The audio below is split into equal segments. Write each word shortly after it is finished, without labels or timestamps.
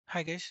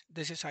Hi guys,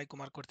 this is Sai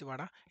Kumar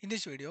Kurtiwada. In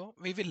this video,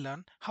 we will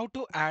learn how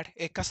to add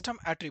a custom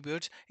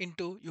attributes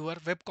into your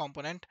web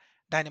component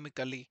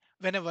dynamically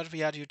whenever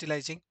we are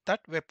utilizing that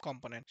web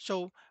component.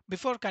 So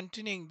before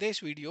continuing this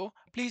video,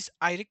 please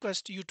I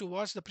request you to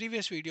watch the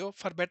previous video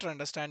for better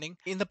understanding.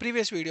 In the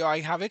previous video,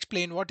 I have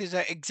explained what is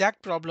the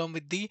exact problem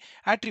with the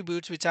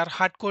attributes which are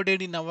hard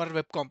coded in our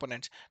web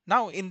components.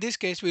 Now in this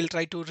case, we'll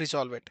try to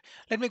resolve it.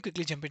 Let me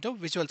quickly jump into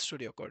Visual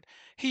Studio Code.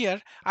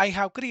 Here I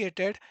have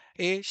created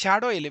a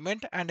shadow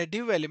element and a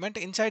div element.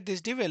 Inside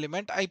this div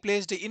element, I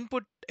placed the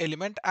input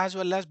element as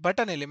well as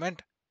button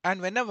element. And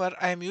whenever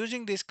I am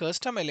using this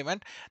custom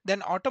element,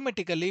 then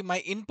automatically my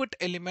input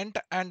element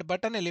and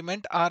button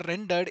element are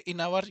rendered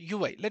in our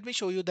UI. Let me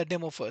show you the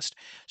demo first.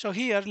 So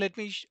here, let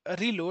me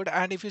reload.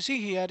 And if you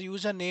see here,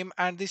 username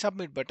and the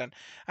submit button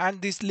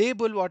and this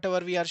label,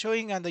 whatever we are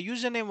showing and the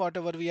username,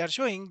 whatever we are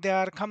showing, they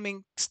are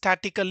coming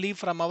statically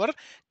from our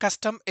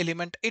custom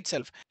element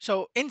itself.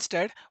 So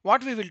instead,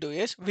 what we will do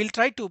is we'll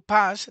try to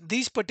pass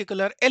these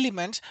particular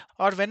elements,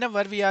 or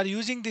whenever we are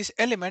using this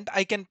element,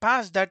 I can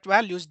pass that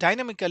values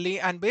dynamically,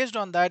 and based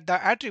on that,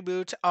 the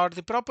attributes or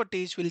the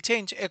properties will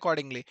change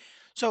accordingly.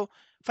 So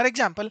for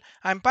example,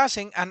 I'm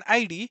passing an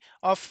ID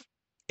of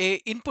a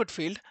input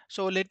field.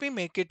 So let me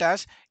make it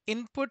as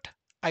input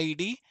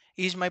ID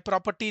is my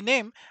property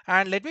name,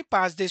 and let me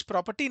pass this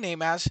property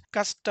name as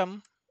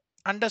custom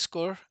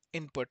underscore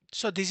input.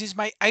 So this is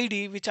my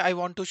ID which I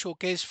want to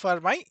showcase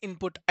for my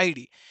input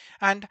ID.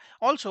 And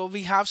also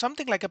we have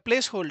something like a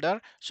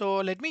placeholder. So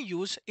let me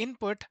use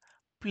input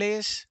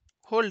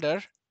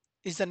placeholder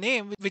is the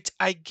name which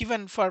I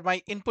given for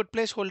my input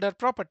placeholder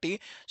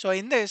property. So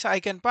in this I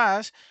can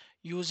pass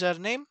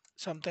username,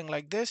 something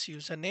like this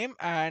username,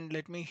 and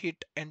let me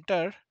hit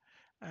enter,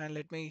 and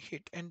let me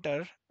hit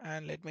enter,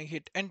 and let me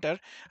hit enter,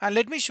 and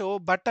let me show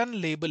button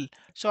label.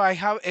 So I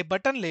have a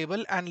button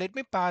label, and let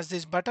me pass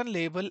this button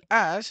label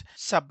as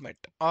submit,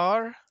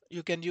 or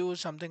you can use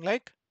something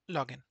like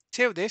login.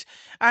 Save this,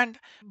 and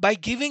by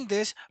giving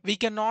this we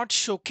cannot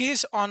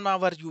showcase on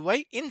our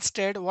UI.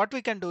 Instead, what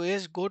we can do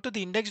is go to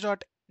the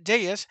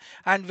index.js,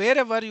 and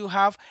wherever you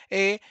have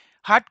a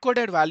hard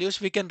coded values,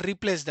 we can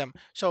replace them.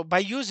 So by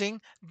using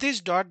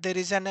this dot, there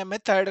is a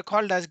method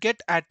called as get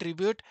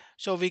attribute.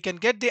 So we can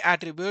get the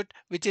attribute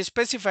which is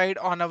specified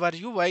on our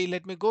UI.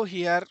 Let me go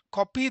here,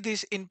 copy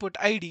this input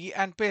ID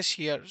and paste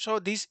here. So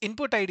this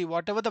input ID,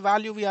 whatever the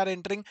value we are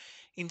entering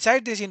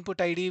inside this input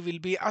ID, will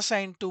be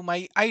assigned to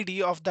my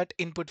ID of that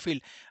input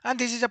field. And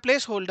this is a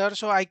placeholder,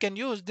 so I can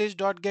use this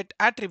dot get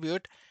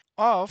attribute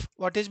of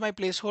what is my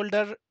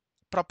placeholder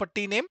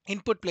property name,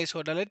 input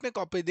placeholder. Let me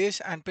copy this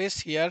and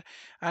paste here.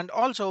 And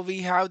also we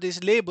have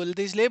this label.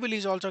 This label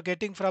is also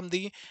getting from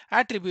the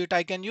attribute.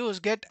 I can use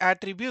get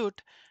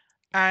attribute,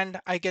 and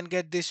I can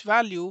get this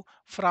value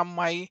from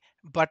my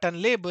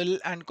button label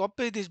and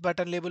copy this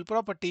button label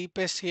property,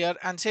 paste here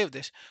and save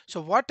this. So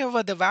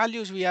whatever the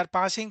values we are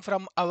passing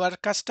from our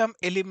custom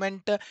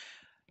element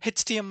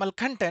HTML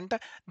content,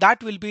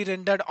 that will be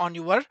rendered on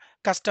your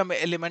custom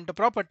element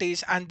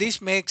properties, and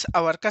this makes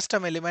our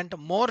custom element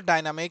more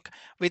dynamic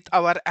with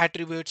our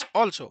attributes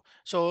also.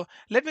 So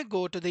let me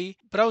go to the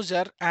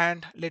browser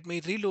and let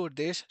me reload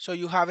this. So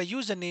you have a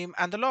username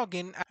and the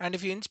login, and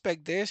if you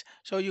inspect this,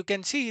 so you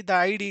can see the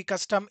ID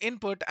custom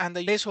input and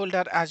the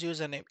placeholder as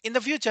username. In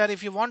the future,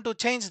 if you want to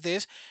change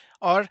this,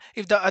 or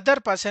if the other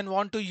person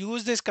want to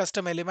use this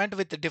custom element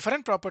with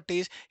different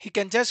properties, he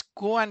can just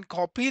go and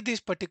copy this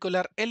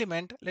particular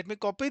element. Let me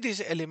copy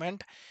this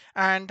element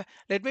and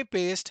let me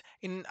paste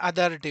in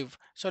other div.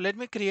 So let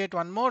me create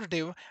one more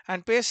div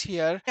and paste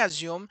here.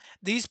 Assume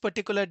this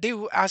particular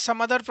div as some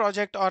other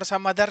project or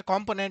some other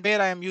component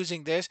where I am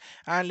using this,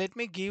 and let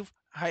me give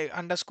hi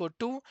underscore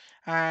 2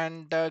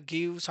 and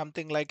give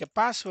something like a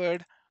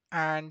password,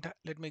 and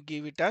let me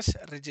give it as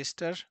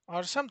register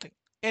or something,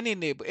 any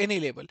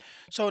label.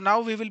 So now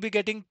we will be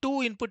getting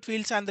two input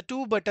fields and the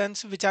two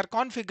buttons which are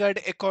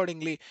configured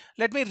accordingly.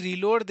 Let me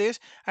reload this,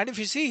 and if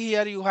you see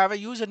here, you have a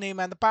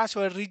username and the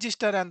password,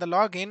 register and the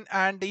login,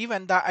 and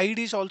even the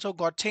IDs also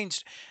got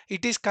changed.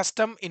 It is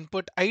custom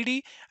input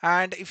ID.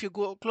 And if you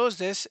go close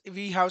this,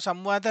 we have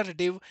some other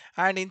div,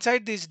 and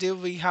inside this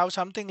div we have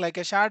something like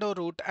a shadow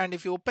root, and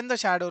if you open the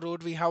shadow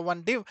root, we have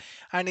one div,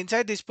 and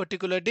inside this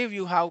particular div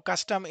you have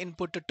custom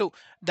input 2,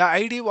 the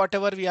ID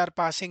whatever we are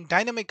passing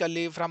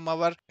dynamically from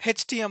our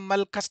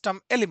HTML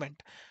custom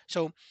element.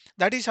 So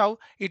that is how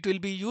it will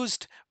be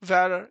used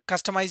for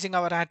customizing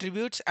our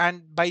attributes.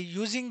 And by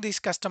using these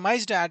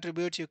customized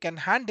attributes, you can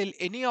handle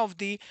any of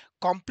the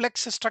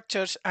complex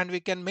structures, and we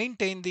can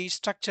maintain the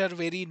structure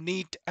very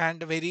neat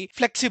and very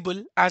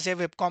flexible, as a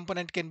web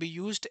component can be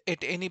used at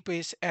any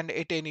pace and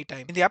at any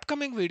time. In the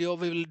upcoming video,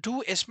 we will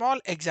do a small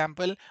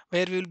example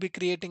where we will be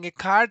creating a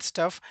card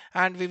stuff,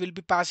 and we will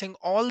be passing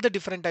all the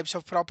different types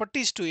of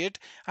properties to it,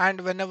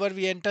 and whenever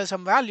we enter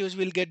some values,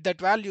 we'll get that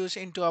values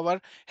into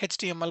our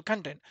HTML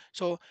content.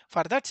 So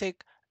for that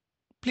sake,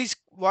 please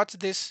watch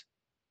this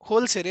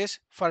whole series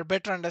for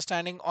better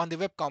understanding on the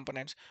web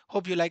components.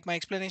 Hope you like my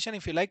explanation.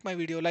 If you like my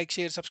video, like,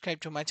 share, subscribe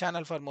to my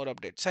channel for more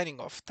updates. Signing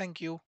off.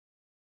 Thank you.